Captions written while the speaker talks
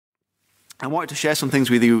I wanted to share some things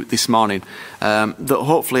with you this morning that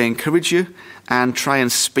hopefully encourage you and try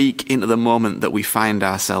and speak into the moment that we find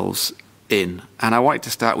ourselves in. And I wanted to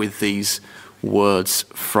start with these words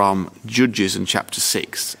from Judges in chapter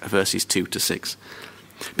 6, verses 2 to 6.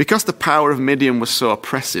 Because the power of Midian was so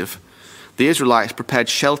oppressive, the Israelites prepared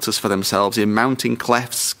shelters for themselves in mountain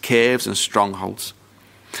clefts, caves, and strongholds.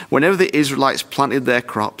 Whenever the Israelites planted their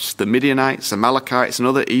crops, the Midianites, Amalekites, and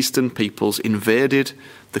other eastern peoples invaded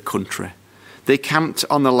the country. They camped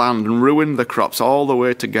on the land and ruined the crops all the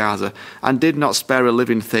way to Gaza, and did not spare a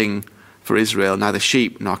living thing for Israel, neither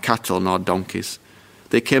sheep, nor cattle, nor donkeys.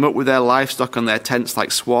 They came up with their livestock and their tents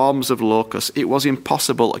like swarms of locusts. It was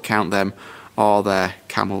impossible to count them or their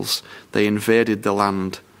camels. They invaded the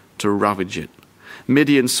land to ravage it.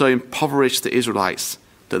 Midian so impoverished the Israelites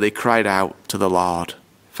that they cried out to the Lord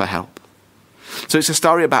for help. So it's a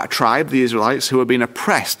story about a tribe, the Israelites, who have been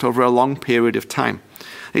oppressed over a long period of time.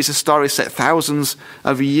 It's a story set thousands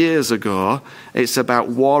of years ago. It's about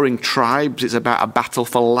warring tribes. It's about a battle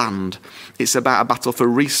for land. It's about a battle for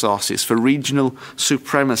resources, for regional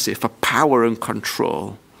supremacy, for power and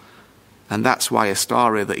control. And that's why a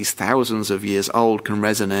story that is thousands of years old can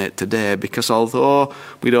resonate today, because although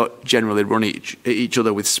we don't generally run each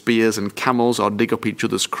other with spears and camels or dig up each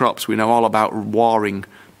other's crops, we know all about warring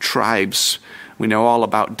tribes. We know all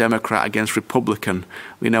about Democrat against Republican.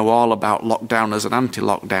 We know all about lockdowners and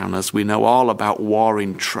anti-lockdowners. We know all about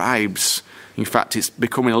warring tribes. In fact, it's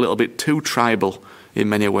becoming a little bit too tribal in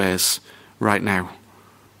many ways right now.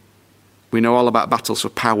 We know all about battles for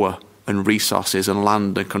power and resources and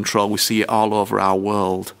land and control. We see it all over our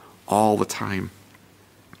world all the time.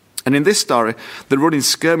 And in this story, the running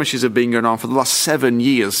skirmishes have been going on for the last 7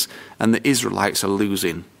 years, and the Israelites are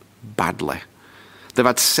losing badly. They've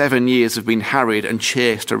had 7 years of being harried and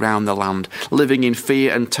chased around the land, living in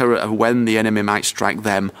fear and terror of when the enemy might strike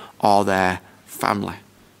them or their family.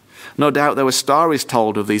 No doubt there were stories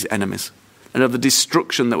told of these enemies and of the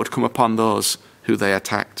destruction that would come upon those who they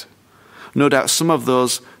attacked. No doubt some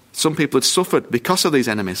people had suffered because of these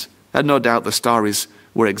enemies, and no doubt the stories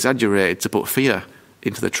were exaggerated to put fear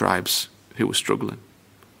into the tribes who were struggling.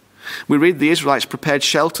 We read the Israelites prepared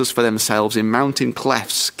shelters for themselves in mountain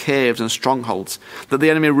clefts, caves, and strongholds, that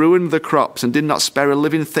the enemy ruined the crops and did not spare a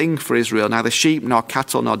living thing for Israel, neither sheep, nor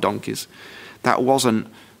cattle, nor donkeys. That wasn't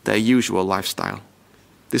their usual lifestyle.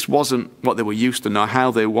 This wasn't what they were used to, nor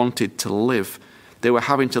how they wanted to live. They were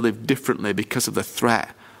having to live differently because of the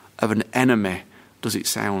threat of an enemy. Does it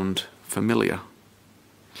sound familiar?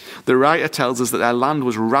 The writer tells us that their land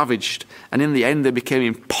was ravaged, and in the end they became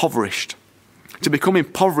impoverished. To become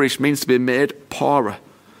impoverished means to be made poorer.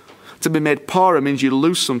 To be made poorer means you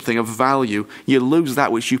lose something of value. You lose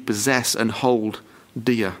that which you possess and hold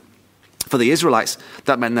dear. For the Israelites,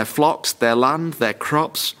 that meant their flocks, their land, their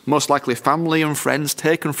crops, most likely family and friends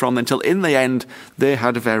taken from them, until in the end they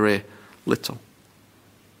had very little.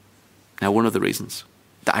 Now, one of the reasons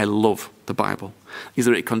that I love the Bible is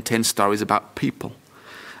that it contains stories about people.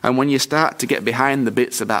 And when you start to get behind the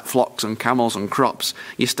bits about flocks and camels and crops,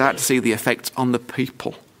 you start to see the effects on the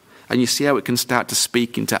people. And you see how it can start to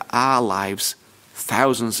speak into our lives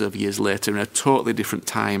thousands of years later in a totally different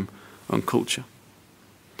time and culture.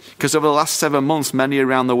 Because over the last 7 months, many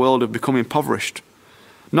around the world have become impoverished.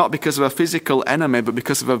 Not because of a physical enemy, but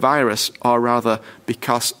because of a virus, or rather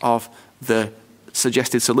because of the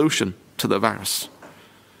suggested solution to the virus.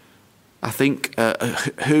 I think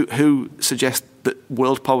who suggests that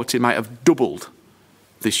world poverty might have doubled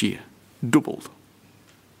this year? Doubled.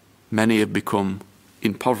 Many have become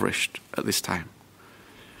impoverished at this time.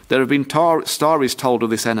 There have been stories told of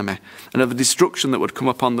this enemy and of the destruction that would come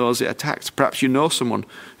upon those it attacked. Perhaps you know someone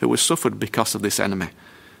who has suffered because of this enemy.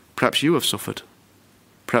 Perhaps you have suffered.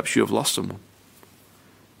 Perhaps you have lost someone.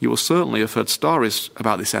 You will certainly have heard stories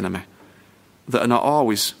about this enemy that are not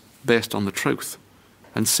always based on the truth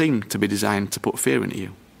and seem to be designed to put fear into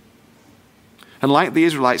you. And like the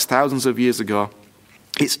Israelites thousands of years ago,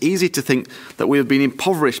 it's easy to think that we have been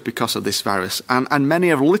impoverished because of this virus, and many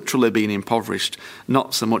have literally been impoverished,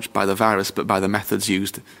 not so much by the virus, but by the methods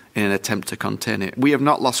used in an attempt to contain it. We have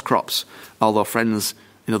not lost crops, although friends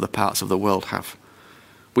in other parts of the world have.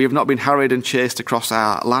 We have not been harried and chased across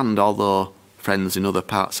our land, although friends in other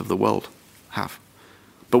parts of the world have.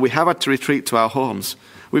 But we have had to retreat to our homes.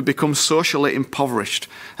 We've become socially impoverished,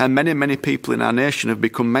 and many people in our nation have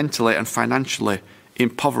become mentally and financially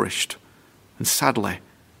impoverished. And sadly,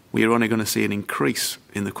 we are only going to see an increase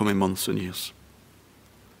in the coming months and years.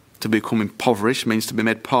 To become impoverished means to be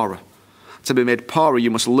made poorer. To be made poorer, you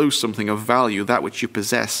must lose something of value, that which you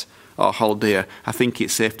possess or hold dear. I think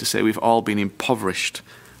it's safe to say we've all been impoverished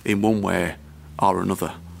in one way or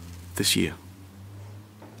another this year.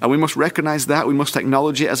 And we must recognize that. We must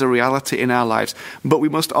acknowledge it as a reality in our lives. But we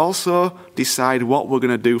must also decide what we're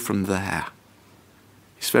going to do from there.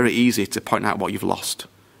 It's very easy to point out what you've lost,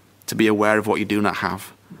 to be aware of what you do not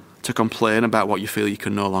have, to complain about what you feel you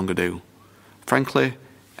can no longer do. Frankly,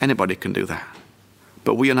 anybody can do that.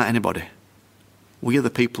 But we are not anybody. We are the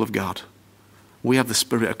people of God. We have the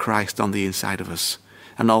Spirit of Christ on the inside of us.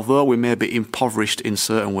 And although we may be impoverished in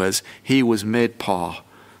certain ways, he was made poor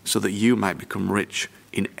so that you might become rich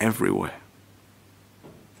in every way.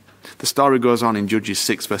 The story goes on in Judges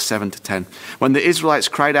 6, verse 7 to 10. When the Israelites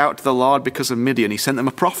cried out to the Lord because of Midian, he sent them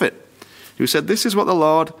a prophet who said, "This is what the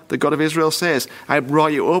Lord, the God of Israel, says. I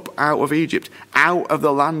brought you up out of Egypt, out of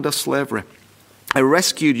the land of slavery. I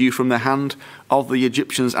rescued you from the hand of the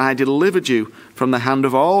Egyptians, and I delivered you from the hand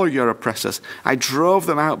of all your oppressors. I drove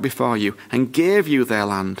them out before you and gave you their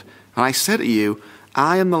land. And I said to you,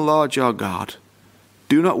 I am the Lord your God.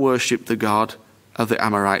 Do not worship the God of the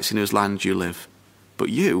Amorites in whose land you live. But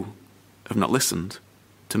you have not listened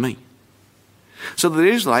to me." So the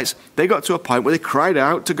Israelites, they got to a point where they cried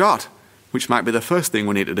out to God, which might be the first thing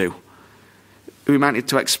we need to do. We might need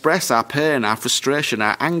to express our pain, our frustration,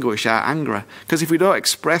 our anguish, our anger. Because if we don't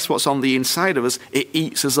express what's on the inside of us, it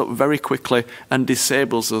eats us up very quickly and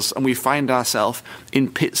disables us, and we find ourselves in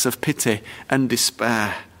pits of pity and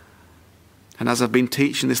despair. And as I've been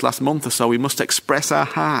teaching this last month or so, we must express our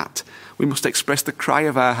heart. We must express the cry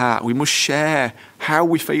of our heart. We must share how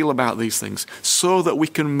we feel about these things so that we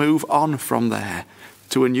can move on from there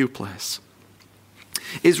to a new place.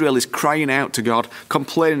 Israel is crying out to God,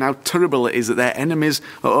 complaining how terrible it is that their enemies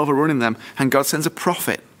are overrunning them, and God sends a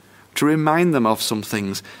prophet to remind them of some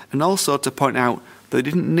things and also to point out that they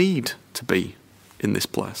didn't need to be in this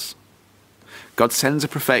place. God sends a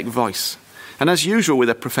prophetic voice, and as usual with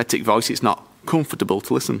a prophetic voice, it's not comfortable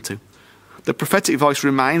to listen to. The prophetic voice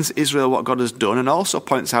reminds Israel what God has done and also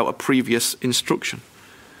points out a previous instruction.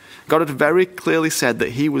 God had very clearly said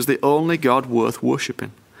that he was the only God worth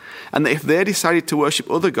worshipping, and that if they decided to worship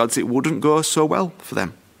other gods, it wouldn't go so well for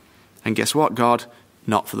them. And guess what? God,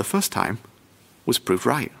 not for the first time, was proved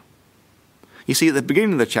right. You see, at the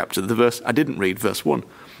beginning of the chapter, the verse I didn't read, verse 1,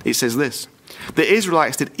 it says this: "The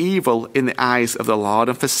Israelites did evil in the eyes of the Lord,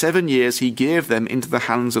 and for 7 years he gave them into the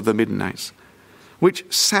hands of the Midianites." Which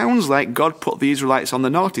sounds like God put the Israelites on the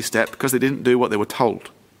naughty step because they didn't do what they were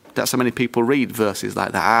told. That's how many people read verses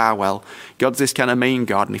like that. Well, God's this kind of mean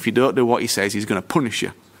God, and if you don't do what he says, he's going to punish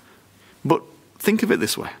you. But think of it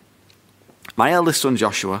this way. My eldest son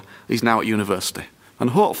Joshua is now at university,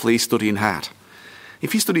 and hopefully he's studying hard.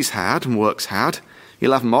 If he studies hard and works hard,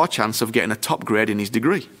 he'll have more chance of getting a top grade in his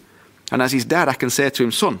degree. And as his dad, I can say to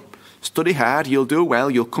him, "Son, study hard, you'll do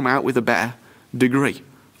well, you'll come out with a better degree,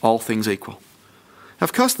 all things equal."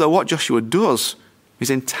 Of course, though, what Joshua does is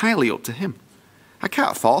entirely up to him. I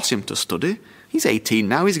can't force him to study. He's 18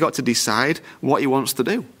 now. He's got to decide what he wants to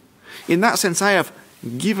do. In that sense, I have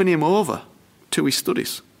given him over to his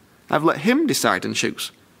studies. I've let him decide and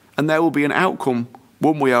choose. And there will be an outcome,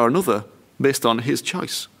 one way or another, based on his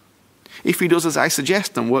choice. If he does as I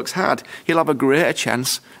suggest and works hard, he'll have a greater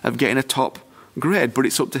chance of getting a top grade, but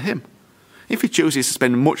it's up to him. If he chooses to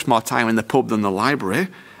spend much more time in the pub than the library,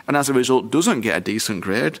 and as a result doesn't get a decent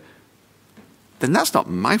grade, then that's not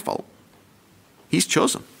my fault. He's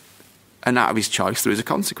chosen. And out of his choice, there is a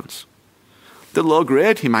consequence. The low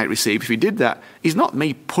grade he might receive if he did that is not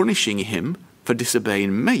me punishing him for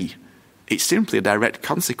disobeying me. It's simply a direct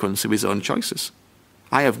consequence of his own choices.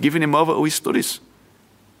 I have given him over to his studies.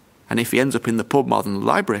 And if he ends up in the pub more than the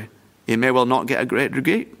library, he may well not get a great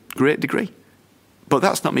degree. But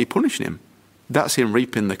that's not me punishing him. That's him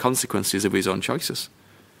reaping the consequences of his own choices.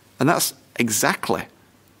 And that's exactly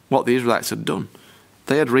what the Israelites had done.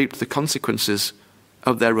 They had reaped the consequences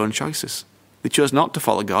of their own choices. They chose not to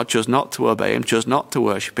follow God, chose not to obey him, chose not to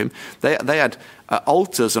worship him. They had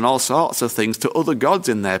altars and all sorts of things to other gods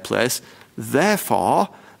in their place. Therefore,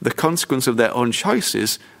 the consequence of their own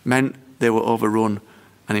choices meant they were overrun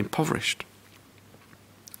and impoverished.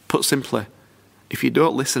 Put simply, if you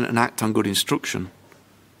don't listen and act on good instruction,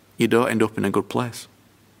 you don't end up in a good place.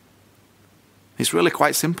 It's really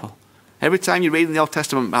quite simple. Every time you read in the Old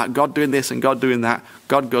Testament about God doing this and God doing that,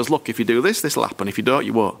 God goes, look, if you do this, this will happen. If you don't,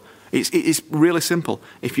 you won't. It's really simple.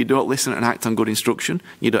 If you don't listen and act on good instruction,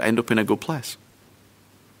 you don't end up in a good place.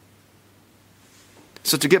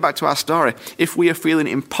 So to get back to our story, if we are feeling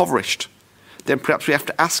impoverished, then perhaps we have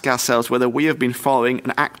to ask ourselves whether we have been following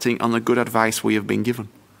and acting on the good advice we have been given.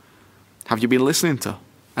 Have you been listening to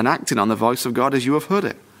and acting on the voice of God as you have heard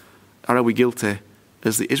it? Or are we guilty,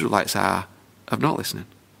 as the Israelites are, of not listening?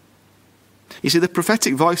 You see, the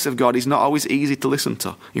prophetic voice of God is not always easy to listen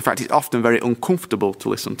to. In fact, it's often very uncomfortable to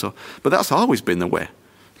listen to. But that's always been the way.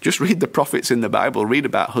 Just read the prophets in the Bible. Read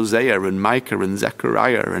about Hosea and Micah and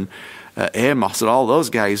Zechariah and Amos and all those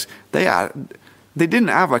guys. They didn't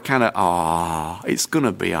have a kind of, it's going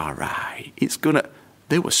to be all right.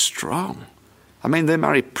 They were strong. I mean, they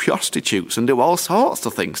married prostitutes and do all sorts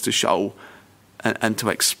of things to show and to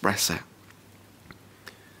express it.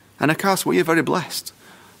 And of course, we are very blessed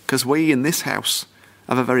because we in this house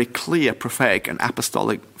have a very clear prophetic and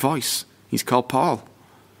apostolic voice. He's called Paul.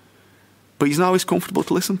 But he's not always comfortable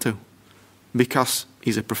to listen to because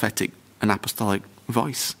he's a prophetic and apostolic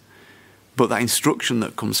voice. But that instruction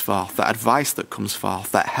that comes forth, that advice that comes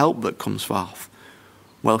forth, that help that comes forth,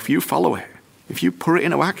 well, if you follow it, if you put it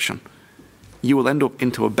into action, you will end up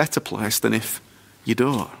into a better place than if you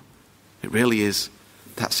don't. It really is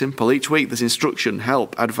that simple. Each week there's instruction,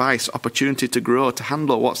 help, advice, opportunity to grow, to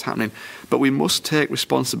handle what's happening. But we must take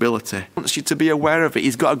responsibility. He wants you to be aware of it.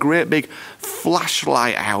 He's got a great big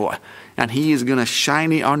flashlight out and he is going to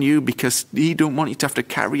shine it on you because he don't want you to have to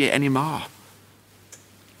carry it anymore.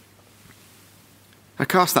 Of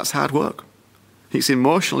course, that's hard work. It's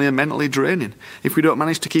emotionally and mentally draining. If we don't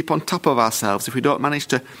manage to keep on top of ourselves, if we don't manage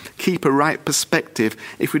to keep a right perspective,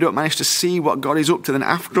 if we don't manage to see what God is up to, then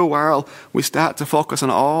after a while we start to focus on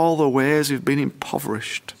all the ways we've been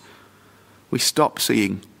impoverished. We stop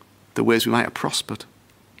seeing the ways we might have prospered.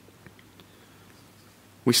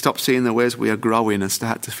 We stop seeing the ways we are growing and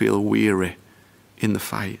start to feel weary in the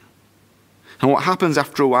fight. And what happens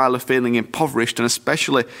after a while of feeling impoverished, and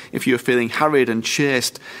especially if you're feeling harried and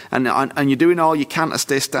chased, and you're doing all you can to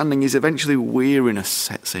stay standing, is eventually weariness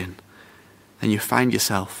sets in. And you find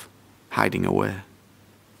yourself hiding away,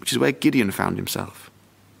 which is where Gideon found himself.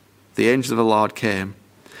 The angel of the Lord came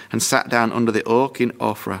and sat down under the oak in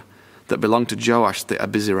Ophrah that belonged to Joash the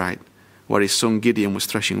Abiezrite, where his son Gideon was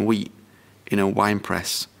threshing wheat in a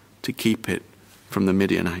winepress to keep it from the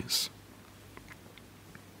Midianites.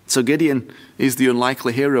 So Gideon is the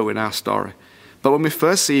unlikely hero in our story. But when we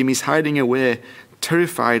first see him, he's hiding away,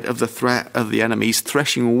 terrified of the threat of the enemy. He's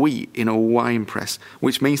threshing wheat in a winepress,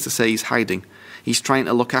 which means to say he's hiding. He's trying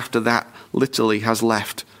to look after that little he has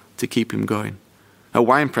left to keep him going. A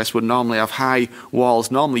winepress would normally have high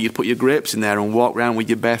walls. Normally you'd put your grapes in there and walk around with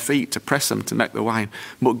your bare feet to press them to make the wine.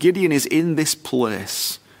 But Gideon is in this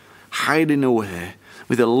place, hiding away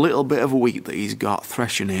with a little bit of wheat that he's got,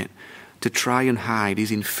 threshing it, to try and hide.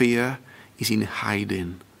 He's in fear. He's in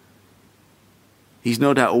hiding. He's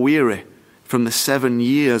no doubt weary from the 7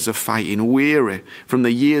 years of fighting, weary from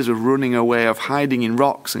the years of running away, of hiding in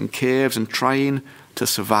rocks and caves and trying to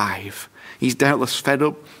survive. He's doubtless fed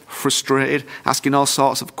up, frustrated, asking all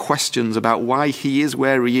sorts of questions about why he is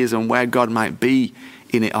where he is and where God might be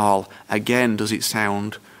in it all. Again, does it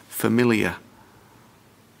sound familiar?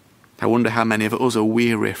 I wonder how many of us are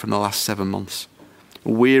weary from the last 7 months.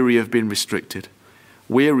 Weary of being restricted,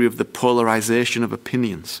 weary of the polarization of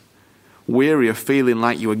opinions, weary of feeling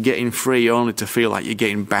like you are getting free only to feel like you're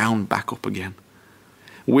getting bound back up again,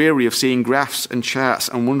 weary of seeing graphs and charts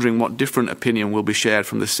and wondering what different opinion will be shared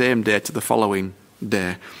from the same day to the following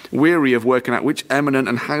day, weary of working out which eminent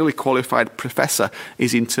and highly qualified professor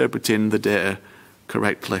is interpreting the data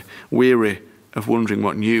correctly, weary of wondering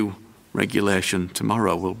what new regulation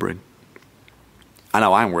tomorrow will bring. I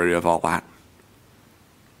know I'm weary of all that.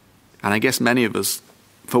 And I guess many of us,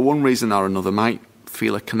 for one reason or another, might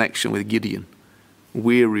feel a connection with Gideon,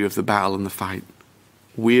 weary of the battle and the fight,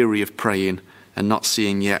 weary of praying and not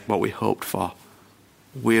seeing yet what we hoped for,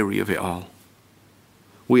 weary of it all.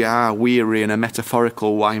 We are weary in a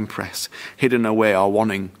metaphorical winepress, hidden away or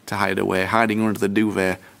wanting to hide away, hiding under the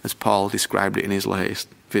duvet, as Paul described it in his latest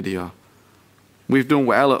video. We've done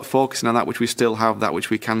well at focusing on that which we still have, that which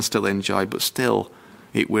we can still enjoy, but still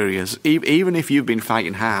it wearies us. Even if you've been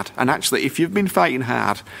fighting hard, and actually if you've been fighting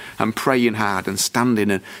hard and praying hard and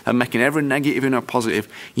standing and making every negative into a positive,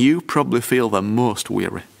 you probably feel the most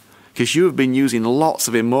weary. Because you have been using lots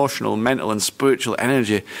of emotional, mental and spiritual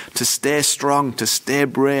energy to stay strong, to stay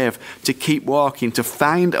brave, to keep walking, to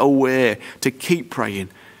find a way, to keep praying.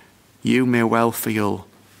 You may well feel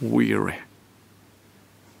weary.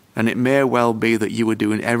 And it may well be that you are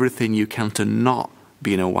doing everything you can to not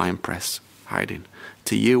be in a winepress hiding.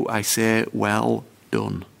 To you I say, well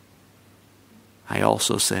done. I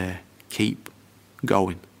also say, keep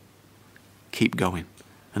going. Keep going.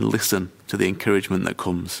 And listen to the encouragement that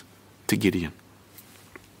comes to Gideon.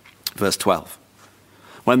 Verse 12.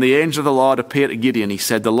 When the angel of the Lord appeared to Gideon, he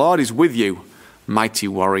said, "The Lord is with you, mighty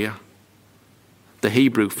warrior." The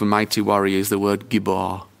Hebrew for mighty warrior is the word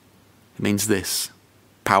gibor. It means this: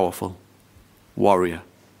 powerful, warrior.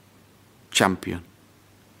 champion,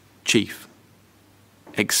 chief,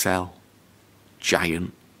 excel,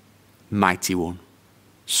 giant, mighty one,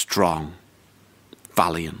 strong,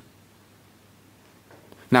 valiant.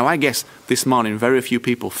 Now, I guess this morning very few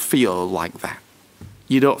people feel like that.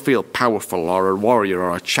 You don't feel powerful or a warrior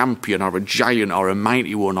or a champion or a giant or a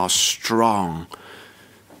mighty one or strong.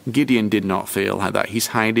 Gideon did not feel like that. He's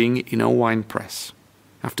hiding in a wine press.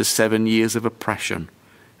 After 7 years of oppression,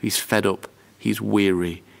 he's fed up, he's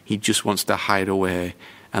weary, he just wants to hide away.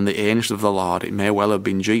 And the angel of the Lord, it may well have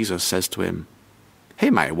been Jesus, says to him, "Hey,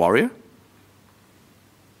 my warrior."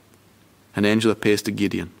 An angel appears to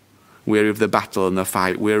Gideon, weary of the battle and the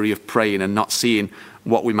fight, weary of praying and not seeing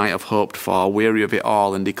what we might have hoped for, weary of it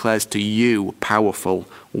all, and declares to you, powerful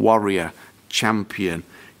warrior, champion,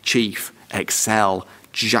 chief, excel,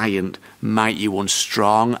 giant, mighty one,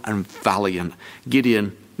 strong and valiant.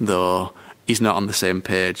 Gideon, though, is not on the same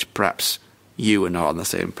page. Perhaps you are not on the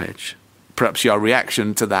same page. Perhaps your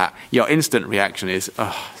reaction to that, your instant reaction is,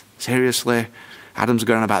 "Oh, seriously? Adam's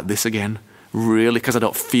going on about this again? Really? Because I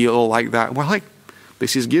don't feel like that?" Well,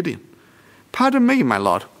 this is Gideon. "Pardon me, my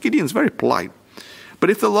lord." Gideon's very polite. "But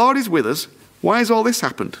if the Lord is with us, why has all this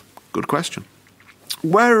happened?" Good question.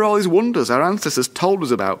 "Where are all these wonders our ancestors told us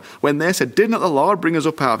about when they said, 'Did not the Lord bring us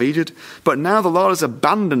up out of Egypt?' But now the Lord has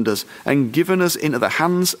abandoned us and given us into the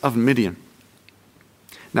hands of Midian."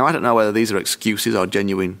 Now, I don't know whether these are excuses or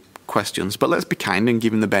genuine questions, but let's be kind and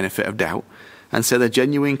give him the benefit of doubt and say they're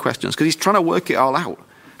genuine questions, because he's trying to work it all out.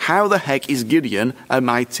 How the heck is Gideon a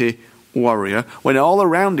mighty warrior when all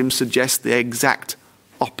around him suggests the exact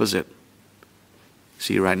opposite?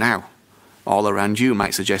 See, right now, all around you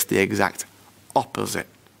might suggest the exact opposite.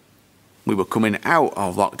 We were coming out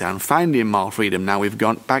of lockdown, finding more freedom. Now we've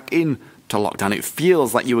gone back into lockdown. It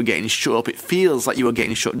feels like you were getting shut up. It feels like you were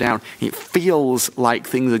getting shut down. It feels like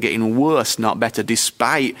things are getting worse, not better,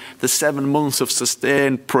 despite the 7 months of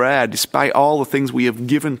sustained prayer, despite all the things we have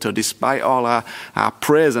given to, despite all our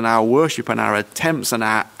praise and our worship and our attempts and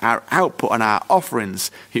our output and our offerings.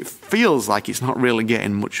 It feels like it's not really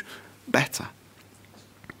getting much better.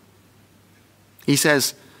 He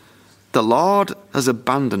says, "The Lord has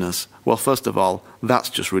abandoned us." Well, first of all, that's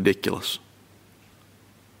just ridiculous.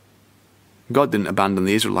 God didn't abandon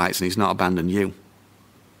the Israelites, and he's not abandoned you.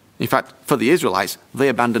 In fact, for the Israelites, they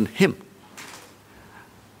abandoned him.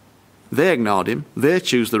 They ignored him, they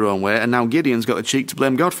chose their own way, and now Gideon's got the cheek to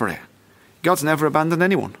blame God for it. God's never abandoned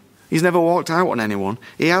anyone. He's never walked out on anyone.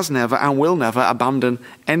 He has never and will never abandon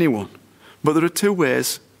anyone. But there are two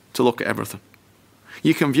ways to look at everything.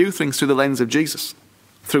 You can view things through the lens of Jesus,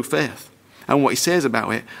 through faith, and what he says about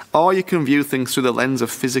it, or you can view things through the lens of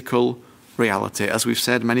physical reality. As we've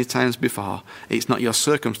said many times before, it's not your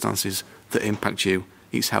circumstances that impact you,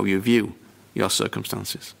 it's how you view your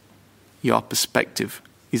circumstances. Your perspective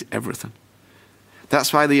is everything.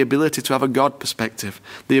 That's why the ability to have a God perspective,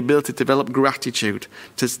 the ability to develop gratitude,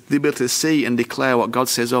 the ability to see and declare what God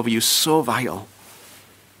says over you is so vital.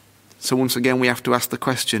 So once again, we have to ask the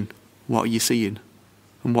question, what are you seeing?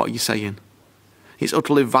 And what are you saying? It's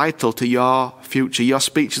utterly vital to your future. Your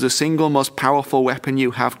speech is the single most powerful weapon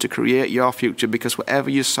you have to create your future, because whatever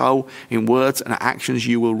you sow in words and actions,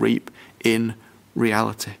 you will reap in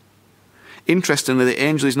reality. Interestingly, the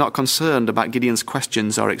angel is not concerned about Gideon's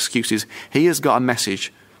questions or excuses. He has got a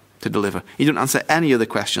message to deliver. He doesn't answer any of the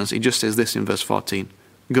questions. He just says this in verse 14.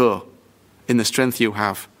 "Go in the strength you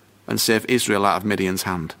have and save Israel out of Midian's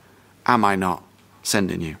hand. Am I not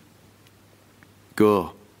sending you?"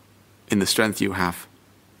 Go in the strength you have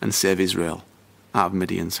and save Israel out of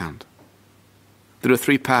Midian's hand. There are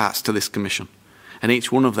 3 parts to this commission, and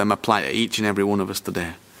each one of them apply to each and every one of us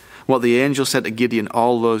today. What the angel said to Gideon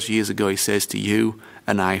all those years ago, he says to you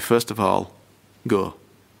and I, first of all, go.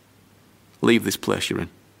 Leave this place you're in.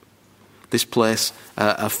 This place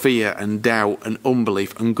of fear and doubt and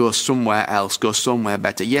unbelief, and go somewhere else, go somewhere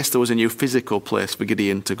better. Yes, there was a new physical place for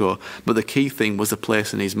Gideon to go, but the key thing was the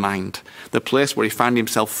place in his mind. The place where he found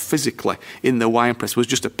himself physically in the winepress was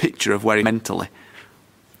just a picture of where he mentally,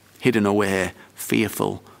 hidden away,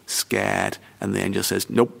 fearful, scared. And the angel says,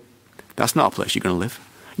 nope, that's not a place you're going to live.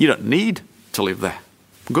 You don't need to live there.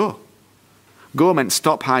 Go. Go meant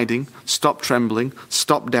stop hiding, stop trembling,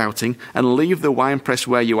 stop doubting, and leave the winepress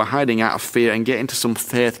where you are hiding out of fear and get into some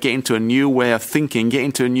faith, get into a new way of thinking, get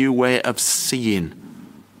into a new way of seeing.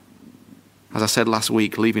 As I said last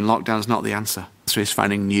week, leaving lockdown is not the answer. So it's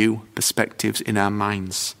finding new perspectives in our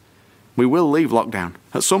minds. We will leave lockdown.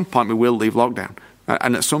 At some point we will leave lockdown.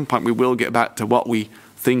 And at some point we will get back to what we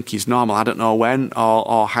think is normal. I don't know when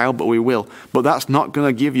or how, but we will. But that's not going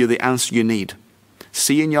to give you the answer you need.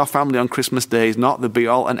 Seeing your family on Christmas Day is not the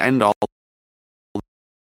be-all and end-all.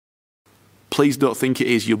 Please don't think it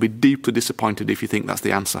is. You'll be deeply disappointed if you think that's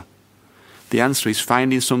the answer. The answer is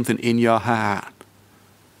finding something in your heart.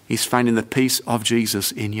 It's finding the peace of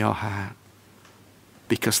Jesus in your heart.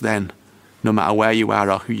 Because then, no matter where you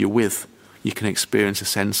are or who you're with, you can experience a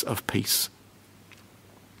sense of peace.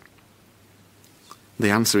 The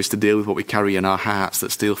answer is to deal with what we carry in our hearts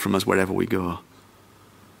that steal from us wherever we go.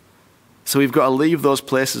 So we've got to leave those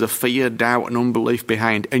places of fear, doubt, and unbelief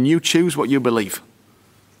behind. And you choose what you believe.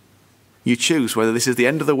 You choose whether this is the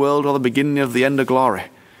end of the world or the beginning of the end of glory.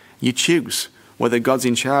 You choose whether God's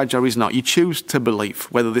in charge or he's not. You choose to believe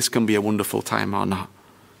whether this can be a wonderful time or not.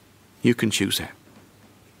 You can choose it.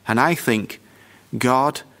 And I think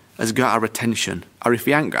God has got our attention. Or if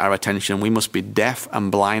he ain't got our attention, we must be deaf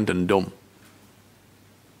and blind and dumb.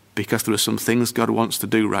 Because there are some things God wants to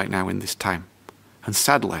do right now in this time. And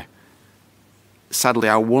sadly,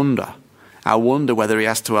 I wonder whether he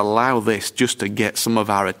has to allow this just to get some of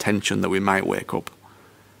our attention that we might wake up.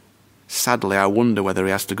 Sadly, I wonder whether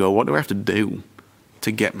he has to go, what do I have to do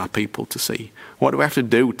to get my people to see? What do I have to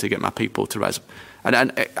do to get my people to rise up?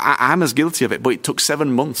 And I'm as guilty of it, but it took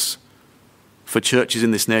 7 months for churches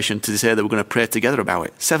in this nation to say they were going to pray together about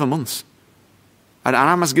it. 7 months. And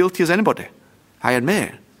I'm as guilty as anybody, I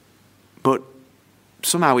admit. But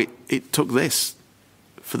somehow it took this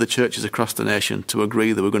for the churches across the nation to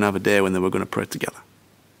agree that we're going to have a day when they were going to pray together.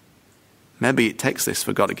 Maybe it takes this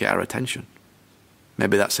for God to get our attention.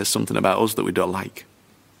 Maybe that says something about us that we don't like.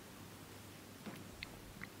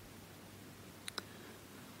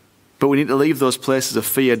 But we need to leave those places of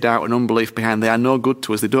fear, doubt, and unbelief behind. They are no good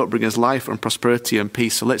to us. They don't bring us life and prosperity and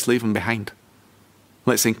peace, so let's leave them behind.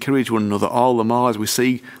 Let's encourage one another all the more as we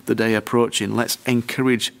see the day approaching. Let's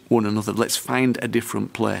encourage one another. Let's find a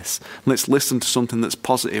different place. Let's listen to something that's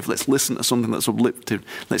positive. Let's listen to something that's uplifting.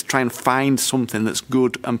 Let's try and find something that's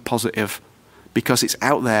good and positive. Because it's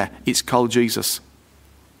out there. It's called Jesus.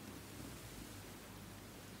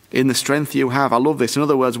 In the strength you have. I love this. In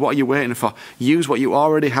other words, what are you waiting for? Use what you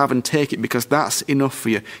already have and take it, because that's enough for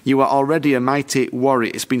you. You are already a mighty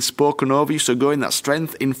warrior. It's been spoken over you, so go in that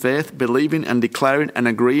strength in faith, believing and declaring and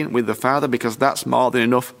agreeing with the Father, because that's more than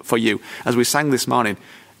enough for you. As we sang this morning,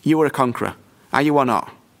 you are a conqueror. Are you or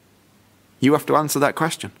not? You have to answer that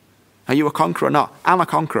question. Are you a conqueror or not? I'm a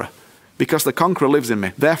conqueror. Because the conqueror lives in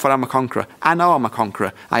me. Therefore, I'm a conqueror. I know I'm a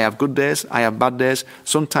conqueror. I have good days. I have bad days.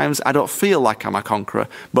 Sometimes I don't feel like I'm a conqueror.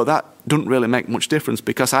 But that doesn't really make much difference,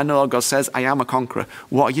 because I know God says I am a conqueror.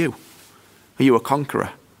 What are you? Are you a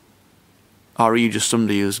conqueror? Or are you just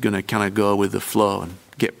somebody who's going to kind of go with the flow and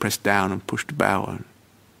get pressed down and pushed about?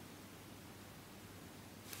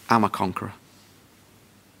 I'm a conqueror.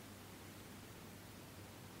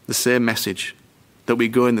 The same message, that we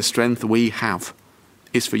go in the strength we have,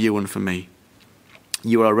 is for you and for me.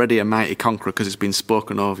 You are already a mighty conqueror because it's been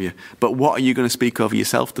spoken over you. But what are you going to speak over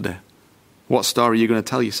yourself today? What story are you going to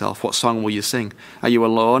tell yourself? What song will you sing? Are you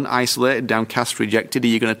alone, isolated, downcast, rejected? Are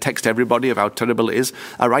you going to text everybody of how terrible it is?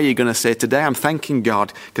 Or are you going to say, today I'm thanking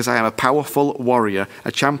God because I am a powerful warrior,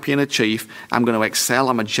 a champion, a chief. I'm going to excel.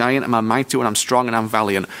 I'm a giant. I'm a mighty one. I'm strong and I'm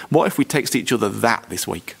valiant. What if we text each other that this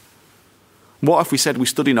week? What if we said we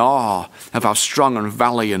stood in awe of how strong and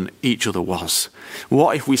valiant each other was?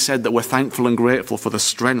 What if we said that we're thankful and grateful for the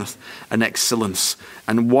strength and excellence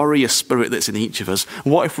and warrior spirit that's in each of us?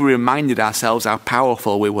 What if we reminded ourselves how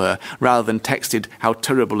powerful we were, rather than texted how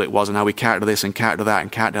terrible it was and how we can't do this and can't do that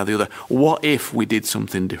and can't do the other? What if we did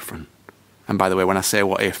something different? And by the way, when I say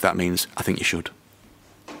what if, that means I think you should.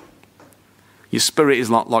 Your spirit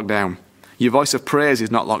is not locked down. Your voice of praise is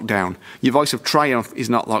not locked down. Your voice of triumph is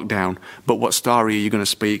not locked down. But what story are you going to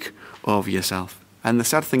speak over yourself? And the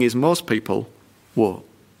sad thing is, most people won't.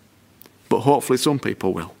 But hopefully some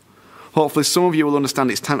people will. Hopefully some of you will understand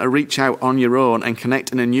it's time to reach out on your own and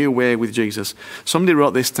connect in a new way with Jesus. Somebody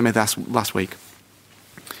wrote this to me last week.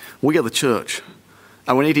 We are the church,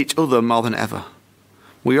 and we need each other more than ever.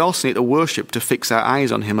 We also need to worship to fix our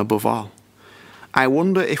eyes on him above all. I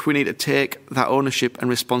wonder if we need to take that ownership and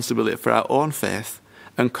responsibility for our own faith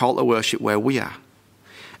and call to worship where we are.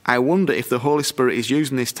 I wonder if the Holy Spirit is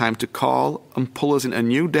using this time to call and pull us into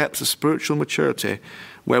new depths of spiritual maturity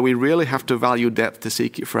where we really have to value depth to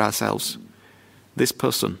seek it for ourselves. This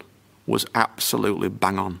person was absolutely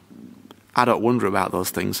bang on. I don't wonder about those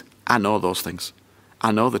things. I know those things.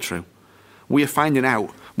 I know they're true. We are finding out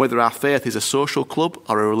whether our faith is a social club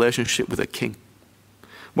or a relationship with a king.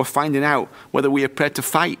 We're finding out whether we are prepared to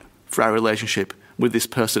fight for our relationship with this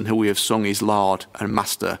person who we have sung is Lord and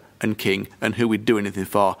Master and King, and who we'd do anything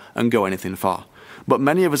for and go anything for. But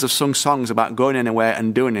many of us have sung songs about going anywhere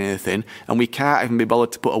and doing anything, and we can't even be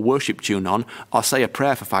bothered to put a worship tune on or say a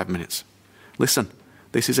prayer for 5 minutes. Listen,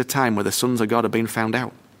 This is a time where the sons of God are being found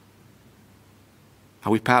out.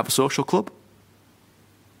 Are we part of a social club?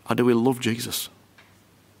 Or do we love Jesus?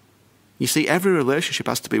 You see, every relationship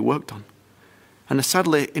has to be worked on. And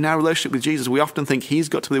sadly, in our relationship with Jesus, we often think he's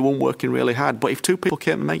got to be the one working really hard. But if two people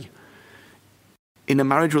came to me in a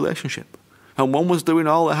marriage relationship, and one was doing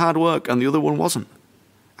all the hard work and the other one wasn't,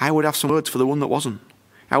 I would have some words for the one that wasn't.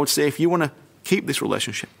 I would say, if you want to keep this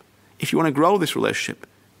relationship, if you want to grow this relationship,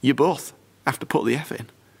 you both have to put the effort in.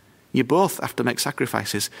 You both have to make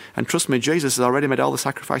sacrifices. And trust me, Jesus has already made all the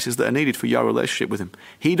sacrifices that are needed for your relationship with him.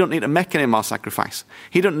 He don't need to make any more sacrifice.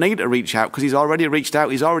 He don't need to reach out because he's already reached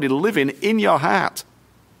out. He's already living in your heart.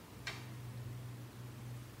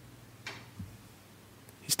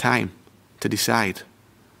 It's time to decide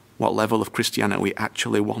what level of Christianity we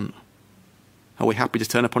actually want. Are we happy to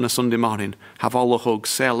turn up on a Sunday morning, have all the hugs,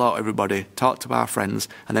 say hello to everybody, talk to our friends,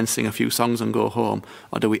 and then sing a few songs and go home?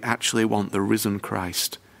 Or do we actually want the risen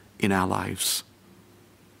Christ in our lives?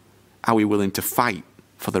 Are we willing to fight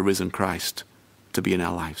for the risen Christ to be in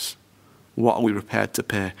our lives? What are we prepared to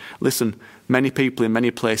pay? Listen, many people in many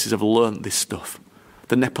places have learned this stuff.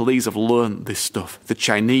 The Nepalese have learned this stuff. The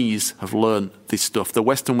Chinese have learned this stuff. The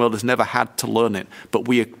Western world has never had to learn it, but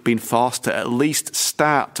we have been forced to at least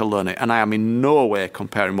start to learn it. And I am in no way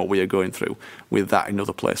comparing what we are going through with that in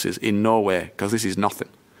other places. In no way, because this is nothing.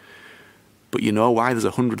 But you know why there's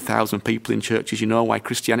 100,000 people in churches? You know why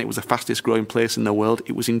Christianity was the fastest growing place in the world?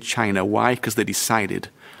 It was in China. Why? Because they decided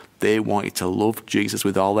they wanted to love Jesus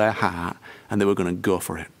with all their heart and they were going to go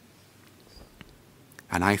for it.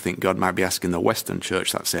 And I think God might be asking the Western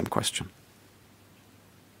church that same question.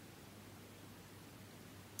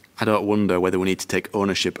 I don't wonder whether we need to take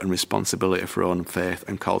ownership and responsibility for our own faith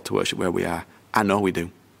and call to worship where we are. I know we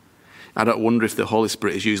do. I don't wonder if the Holy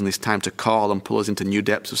Spirit is using this time to call and pull us into new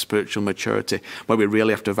depths of spiritual maturity where we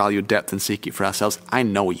really have to value depth and seek it for ourselves. I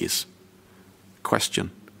know he is. The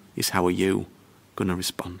question is, how are you going to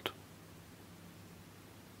respond?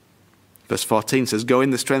 Verse 14 says, go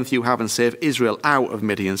in the strength you have and save Israel out of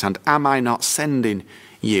Midian's hand. Am I not sending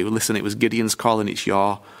you? Listen, it was Gideon's calling, it's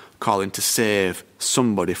your calling to save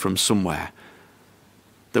somebody from somewhere.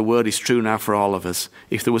 The word is true now for all of us.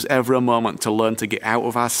 If there was ever a moment to learn to get out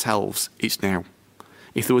of ourselves, it's now.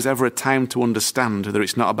 If there was ever a time to understand that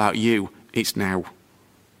it's not about you, it's now.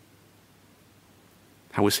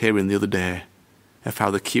 I was hearing the other day of how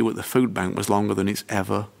the queue at the food bank was longer than it's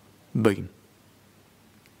ever been.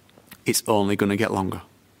 It's only going to get longer.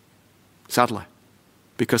 Sadly.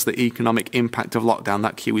 Because the economic impact of lockdown,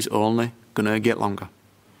 that queue is only going to get longer.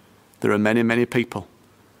 There are many, many people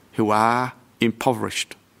who are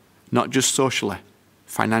impoverished. Not just socially,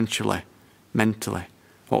 financially, mentally.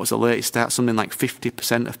 What was the latest stat? Something like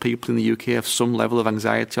 50% of people in the UK have some level of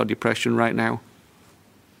anxiety or depression right now.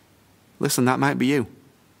 Listen, that might be you.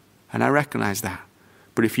 And I recognise that.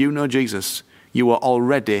 But if you know Jesus, you are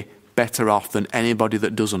already better off than anybody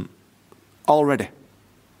that doesn't. Already.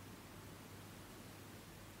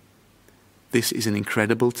 This is an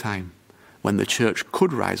incredible time when the church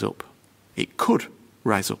could rise up. It could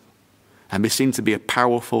rise up and be seen to be a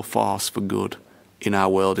powerful force for good in our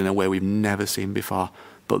world in a way we've never seen before.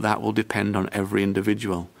 But that will depend on every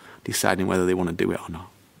individual deciding whether they want to do it or not.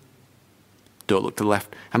 Don't look to the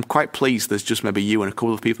left. I'm quite pleased there's just maybe you and a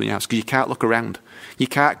couple of people in your house, because you can't look around. You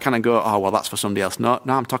can't kind of go, oh, well, that's for somebody else. No,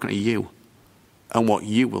 I'm talking to you and what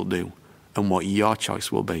you will do and what your choice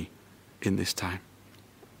will be in this time.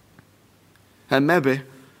 And maybe,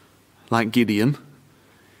 like Gideon,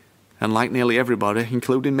 and like nearly everybody,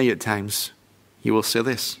 including me at times, you will say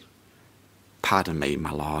this: pardon me,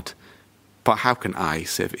 my Lord, but how can I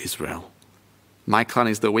save Israel? My clan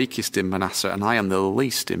is the weakest in Manasseh, and I am the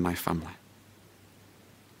least in my family.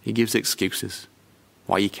 He gives excuses,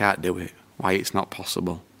 why you can't do it, why it's not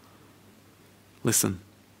possible. Listen,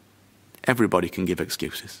 everybody can give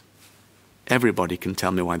excuses. Everybody can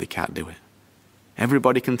tell me why they can't do it.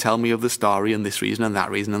 Everybody can tell me of the story and this reason and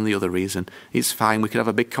that reason and the other reason. It's fine. We could have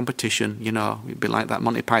a big competition, you know. It'd be like that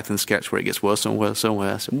Monty Python sketch where it gets worse and worse and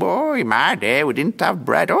worse. Oh, in my day we didn't have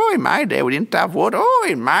bread. Oh, in my day we didn't have wood. Oh,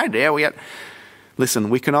 in my day we had... Listen,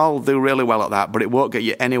 we can all do really well at that, but it won't get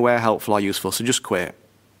you anywhere helpful or useful. So just quit.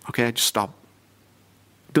 Okay, just stop.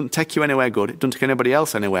 It doesn't take you anywhere good. It doesn't take anybody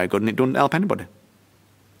else anywhere good, and it doesn't help anybody.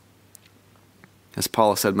 As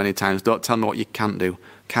Paul has said many times, don't tell me what you can't do.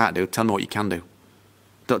 Tell me what you can do.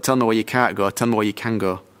 Don't tell me where you can't go, tell me where you can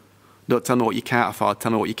go. Don't tell me what you can't afford,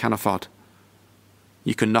 tell me what you can afford.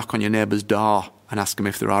 You can knock on your neighbour's door and ask them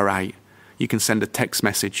if they're all right. You can send a text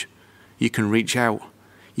message. You can reach out.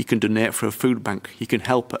 You can donate for a food bank. You can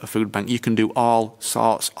help at a food bank. You can do all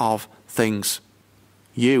sorts of things.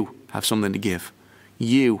 You have something to give.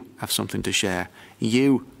 You have something to share.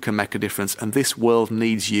 You can make a difference. And this world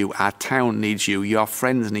needs you. Our town needs you. Your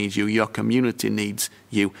friends need you. Your community needs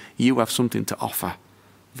you. You have something to offer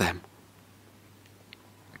them.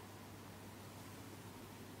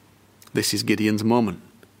 This is Gideon's moment.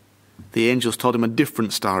 The angels told him a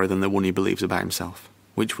different story than the one he believes about himself.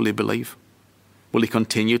 Which will he believe? Will he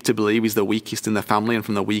continue to believe he's the weakest in the family and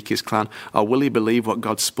from the weakest clan? Or will he believe what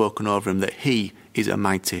God's spoken over him, that he is a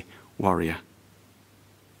mighty warrior?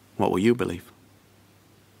 What will you believe?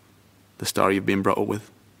 The story you've been brought up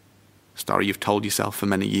with? The story you've told yourself for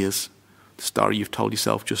many years? The story you've told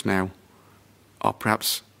yourself just now? Or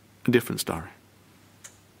perhaps a different story?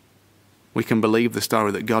 We can believe the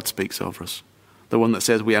story that God speaks over us. The one that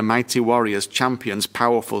says we are mighty warriors, champions,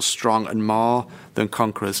 powerful, strong, and more than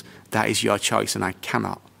conquerors. That is your choice, and I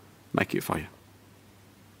cannot make it for you.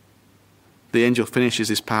 The angel finishes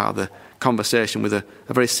this part of the conversation with a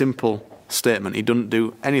very simple statement. He doesn't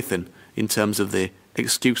do anything in terms of the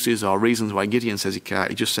excuses or reasons why Gideon says he can't.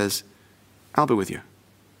 He just says, I'll be with you,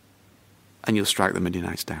 and you'll strike the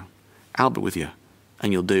Midianites down. I'll be with you,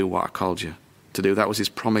 and you'll do what I called you to do. That was his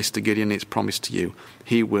promise to Gideon. It's promise to you.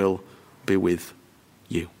 He will be with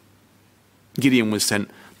you. Gideon was sent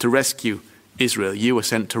to rescue Israel. You were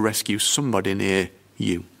sent to rescue somebody near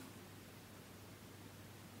you.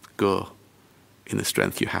 Go in the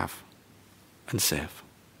strength you have and save.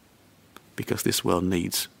 Because this world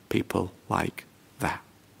needs people like that.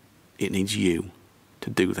 It needs you to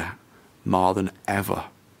do that more than ever.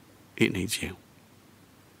 It needs you.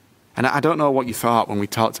 And I don't know what you thought when we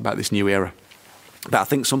talked about this new era. But I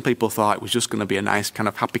think some people thought it was just going to be a nice kind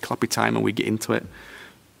of happy clappy time and we get into it.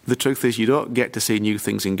 The truth is you don't get to see new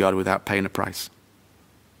things in God without paying a price.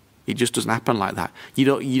 It just doesn't happen like that. You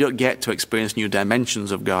don't get to experience new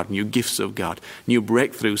dimensions of God, new gifts of God, new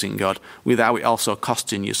breakthroughs in God without it also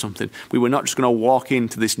costing you something. We were not just going to walk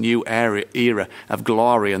into this new era of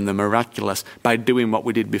glory and the miraculous by doing what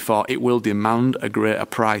we did before. It will demand a greater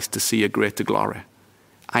price to see a greater glory.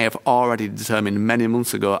 I have already determined many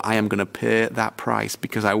months ago I am going to pay that price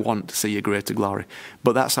because I want to see a greater glory.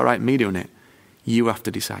 But that's all right, me doing it. You have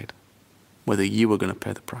to decide whether you are going to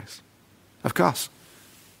pay the price. Of course.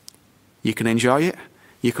 You can enjoy it.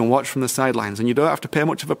 You can watch from the sidelines. And you don't have to pay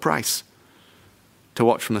much of a price to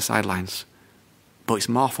watch from the sidelines. But it's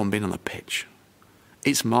more fun being on the pitch.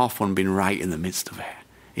 It's more fun being right in the midst of it.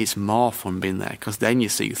 It's more fun being there because then you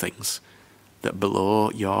see things that blow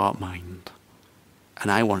your mind. And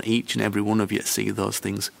I want each and every one of you to see those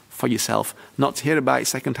things for yourself, not to hear about it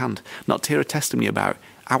secondhand, not to hear a testimony about it.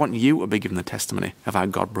 I want you to be given the testimony of how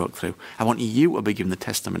God broke through. I want you to be given the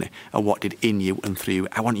testimony of what did in you and through you.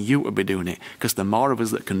 I want you to be doing it because the more of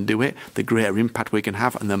us that can do it, the greater impact we can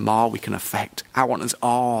have and the more we can affect. I want us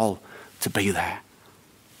all to be there.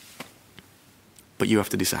 But you have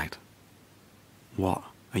to decide. What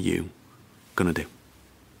are you going to do?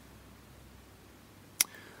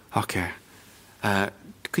 Okay.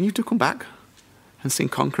 Can you two come back and sing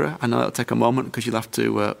Conqueror? I know it'll take a moment because you'll have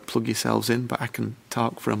to plug yourselves in, but I can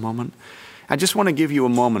talk for a moment. I just want to give you a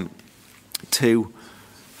moment to...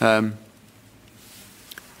 they've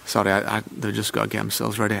just got to get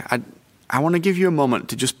themselves ready. I want to give you a moment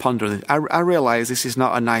to just ponder this. I realise this is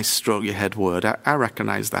not a nice stroke your head word. I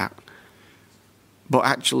recognise that. But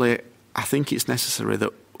actually, I think it's necessary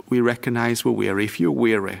that we recognise we're weary. If you're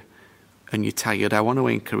weary and you're tired, I want to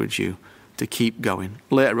encourage you to keep going.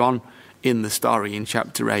 Later on in the story, in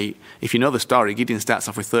chapter 8, if you know the story, Gideon starts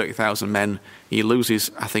off with 30,000 men. He loses,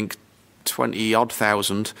 I think, 20-odd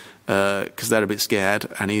thousand because they're a bit scared,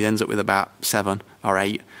 and he ends up with about 7 or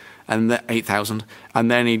 8, and 8,000. And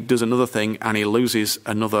then he does another thing, and he loses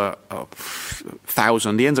another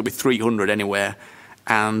 1,000. He ends up with 300 anyway.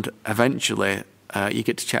 And eventually, you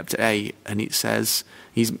get to chapter 8, and it says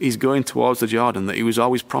he's going towards the Jordan that he was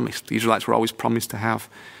always promised. The Israelites were always promised to have.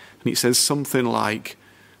 And it says something like,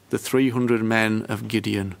 the 300 men of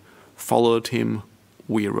Gideon followed him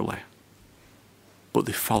wearily. But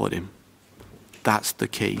they followed him. That's the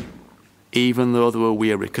key. Even though they were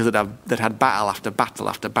weary, because they'd had battle after battle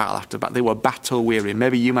after battle after battle. They were battle weary.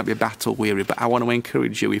 Maybe you might be battle weary, but I want to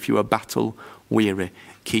encourage you, if you are battle weary,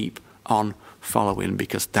 keep on following,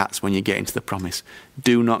 because that's when you get into the promise.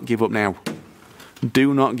 Do not give up now.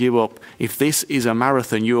 Do not give up. If this is a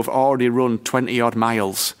marathon, you have already run 20-odd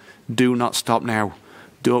miles. Do not stop now.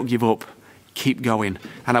 Don't give up. Keep going.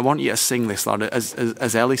 And I want you to sing this, Lord,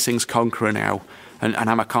 as Ellie sings Conqueror now, and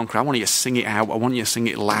I'm a conqueror. I want you to sing it out. I want you to sing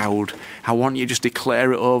it loud. I want you to just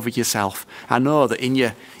declare it over yourself. I know that in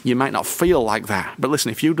you might not feel like that. But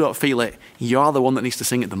listen, if you don't feel it, you're the one that needs to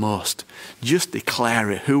sing it the most. Just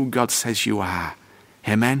declare it, who God says you are.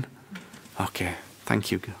 Amen? Okay. Thank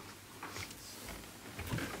you.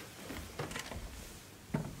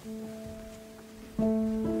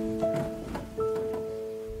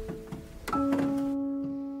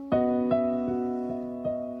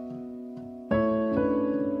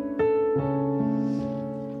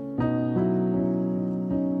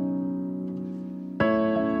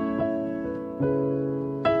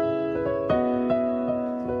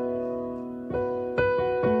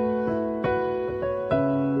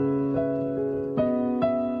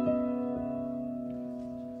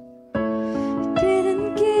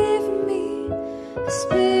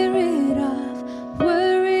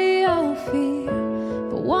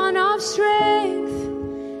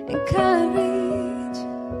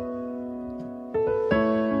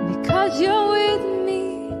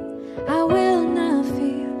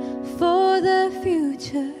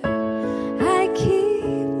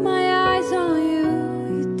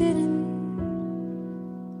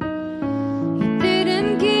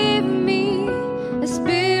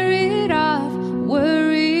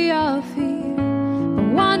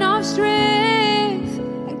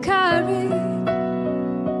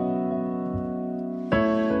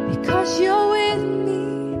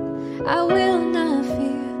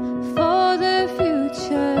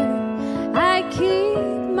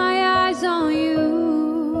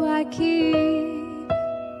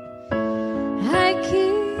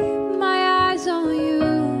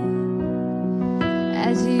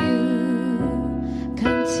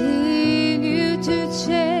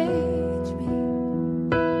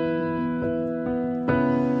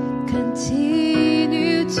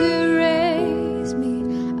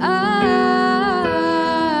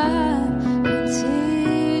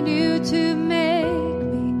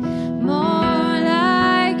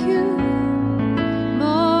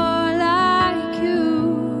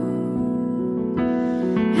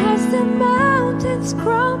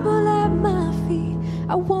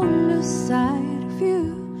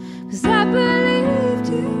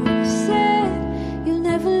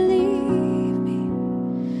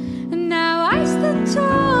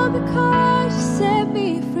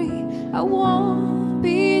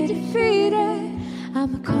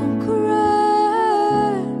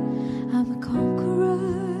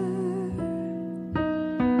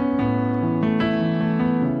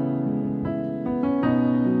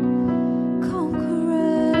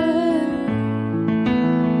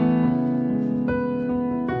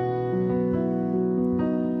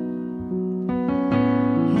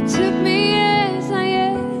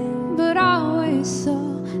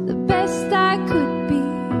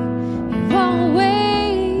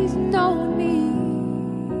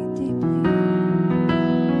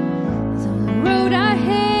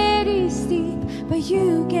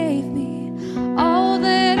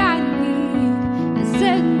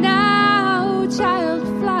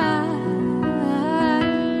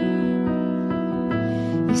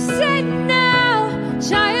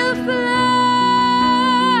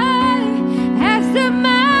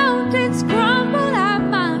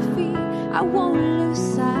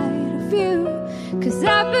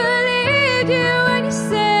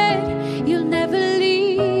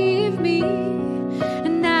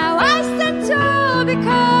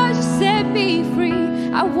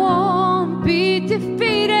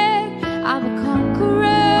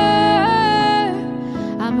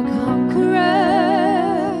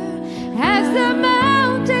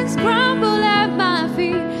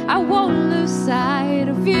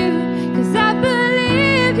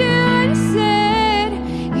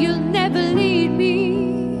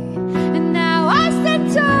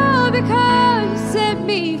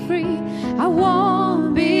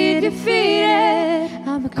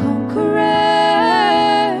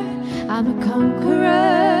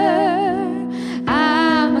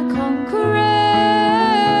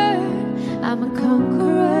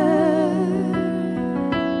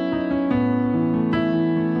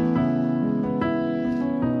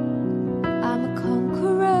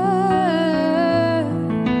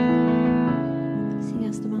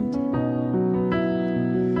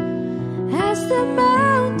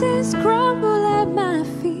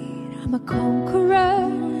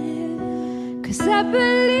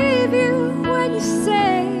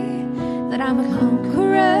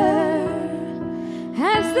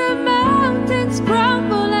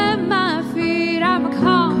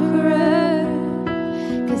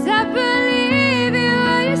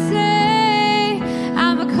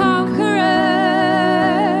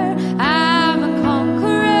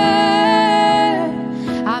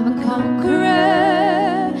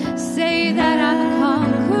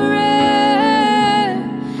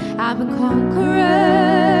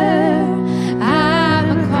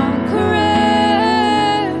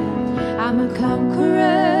 I'm a conqueror.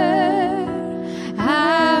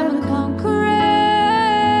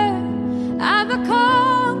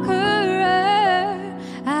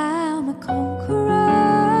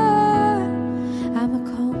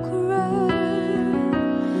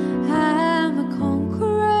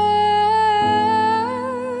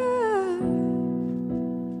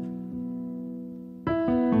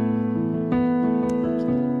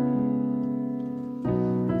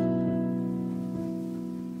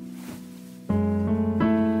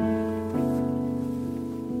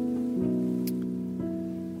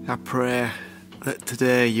 I pray that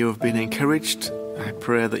today you have been encouraged. I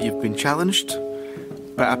pray that you've been challenged.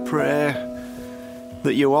 But I pray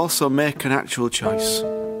that you also make an actual choice.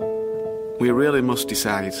 We really must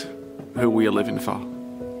decide who we are living for.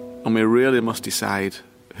 And we really must decide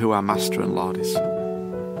who our Master and Lord is.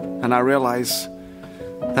 And I realise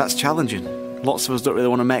that's challenging. Lots of us don't really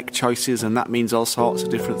want to make choices, and that means all sorts of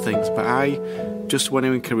different things. But I just want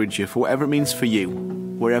to encourage you, for whatever it means for you,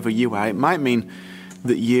 wherever you are. It might mean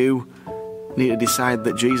that you need to decide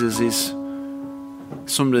that Jesus is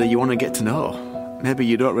somebody that you want to get to know. Maybe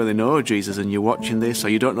you don't really know Jesus and you're watching this, or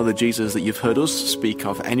you don't know the Jesus that you've heard us speak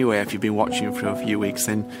of anyway. If you've been watching for a few weeks,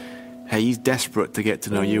 then hey, he's desperate to get to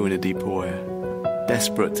know you in a deeper way.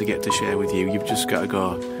 Desperate to get to share with you. You've just got to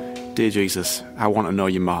go, dear Jesus, I want to know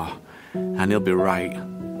you more. And he'll be right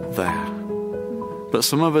there. But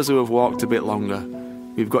some of us who have walked a bit longer,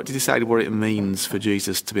 we've got to decide what it means for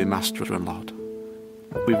Jesus to be Master and Lord.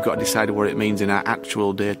 We've got to decide what it means in our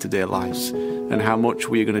actual day-to-day lives and how much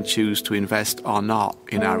we're going to choose to invest or not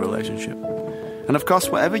in our relationship. And of course,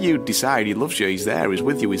 whatever you decide, he loves you, he's there, he's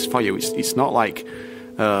with you, he's for you. It's not like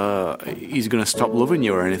he's going to stop loving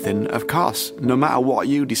you or anything. Of course, no matter what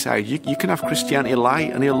you decide, you can have Christianity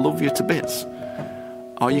light and he'll love you to bits.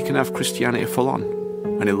 Or you can have Christianity full on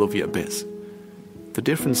and he'll love you to bits. The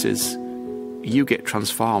difference is you get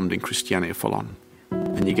transformed in Christianity full on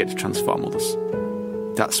and you get to transform others.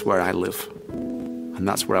 That's where I live. And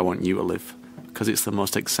that's where I want you to live. Because it's the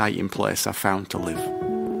most exciting place I've found to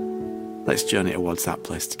live. Let's journey towards that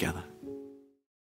place together.